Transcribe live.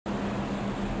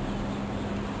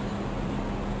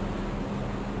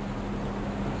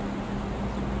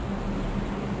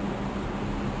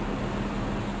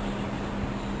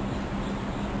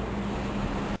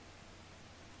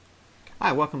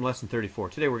Hi, welcome to Lesson 34.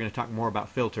 Today we're going to talk more about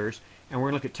filters, and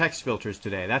we're going to look at text filters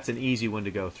today. That's an easy one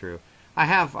to go through. I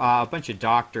have a bunch of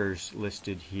doctors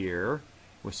listed here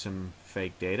with some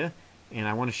fake data, and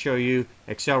I want to show you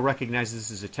Excel recognizes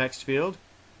this as a text field.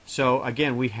 So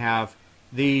again, we have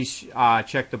these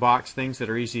check the box things that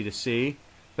are easy to see,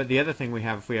 but the other thing we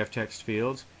have if we have text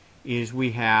fields is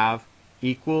we have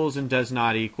equals and does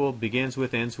not equal, begins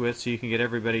with, ends with, so you can get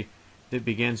everybody that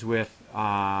begins with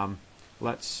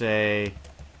let's say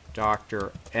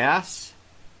Dr. S,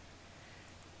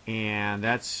 and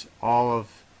that's all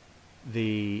of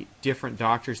the different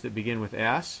doctors that begin with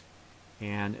S.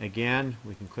 And again,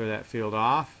 we can clear that field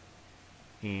off.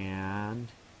 And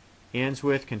ends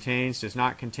with, contains, does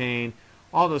not contain,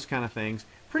 all those kind of things.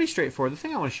 Pretty straightforward. The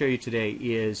thing I want to show you today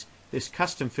is this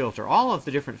custom filter. All of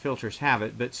the different filters have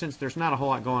it, but since there's not a whole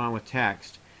lot going on with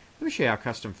text, let me show you how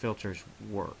custom filters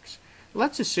works.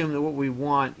 Let's assume that what we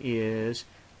want is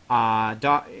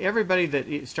everybody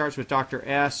that starts with Dr.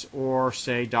 S or,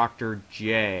 say, Dr.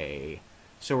 J.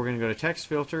 So we're going to go to Text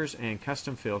Filters and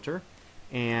Custom Filter,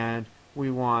 and we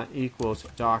want equals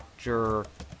Dr.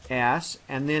 S,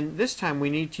 and then this time we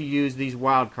need to use these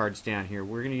wildcards down here.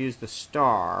 We're going to use the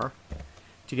star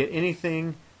to get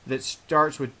anything that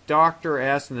starts with Dr.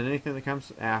 S and then anything that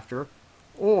comes after,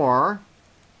 or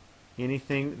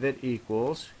anything that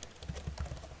equals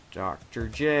Dr.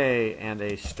 J and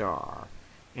a star.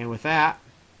 And with that,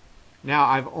 now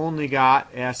I've only got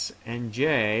S and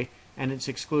J, and it's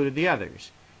excluded the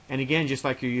others. And again, just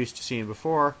like you're used to seeing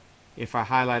before, if I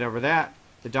highlight over that,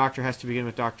 the doctor has to begin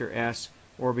with Dr. S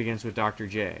or begins with Dr.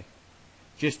 J.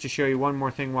 Just to show you one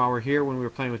more thing while we're here, when we were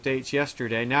playing with dates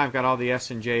yesterday, now I've got all the S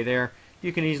and J there.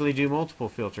 You can easily do multiple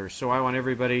filters. So I want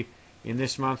everybody in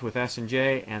this month with S and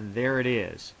J, and there it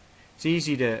is. It's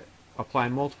easy to apply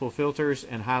multiple filters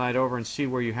and highlight over and see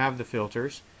where you have the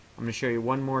filters. I'm going to show you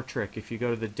one more trick. If you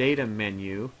go to the Data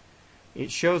menu, it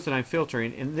shows that I'm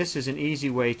filtering, and this is an easy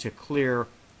way to clear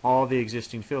all the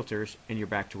existing filters, and you're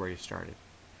back to where you started.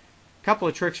 A couple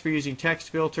of tricks for using text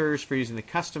filters, for using the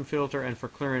custom filter, and for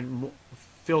clearing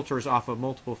filters off of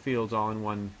multiple fields all in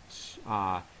one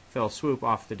fell swoop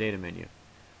off the Data menu.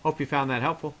 Hope you found that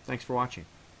helpful. Thanks for watching.